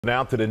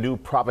Now to the new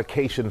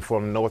provocation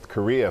from North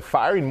Korea,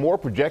 firing more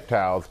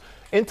projectiles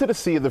into the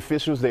sea. The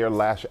officials there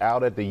lash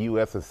out at the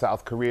U.S. and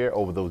South Korea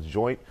over those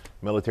joint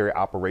military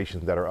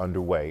operations that are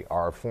underway.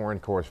 Our foreign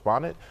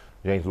correspondent,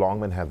 James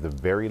Longman, has the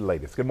very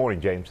latest. Good morning,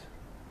 James.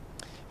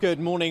 Good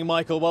morning,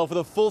 Michael. Well, for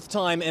the fourth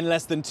time in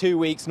less than 2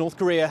 weeks, North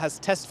Korea has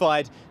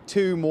test-fired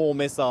 2 more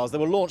missiles. They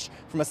were launched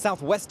from a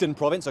southwestern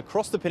province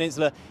across the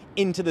peninsula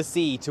into the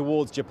sea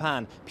towards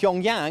Japan.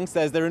 Pyongyang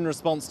says they're in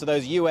response to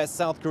those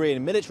US-South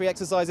Korean military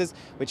exercises,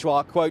 which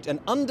are, quote, an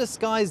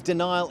undisguised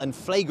denial and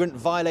flagrant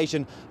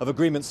violation of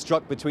agreements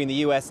struck between the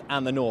US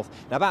and the North.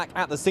 Now, back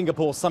at the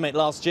Singapore summit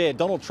last year,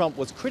 Donald Trump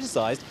was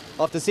criticized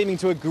after seeming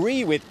to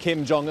agree with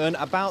Kim Jong-un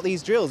about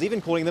these drills,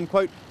 even calling them,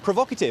 quote,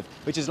 provocative,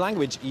 which is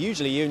language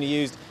usually only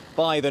used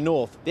by the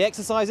North. The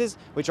exercises,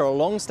 which are a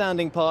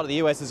long-standing part of the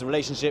US's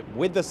relationship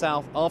with the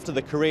South after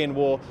the Korean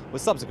War, were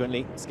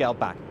subsequently scaled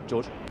back.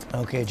 George?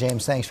 Okay,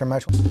 James, thanks very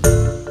much.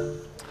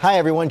 Hi,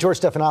 everyone.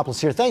 George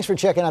Stephanopoulos here. Thanks for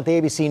checking out the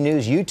ABC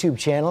News YouTube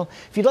channel.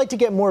 If you'd like to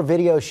get more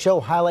videos, show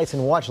highlights,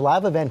 and watch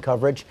live event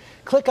coverage,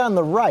 click on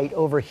the right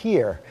over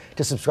here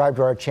to subscribe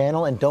to our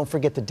channel. And don't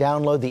forget to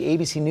download the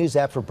ABC News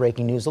app for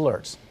breaking news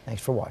alerts.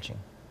 Thanks for watching.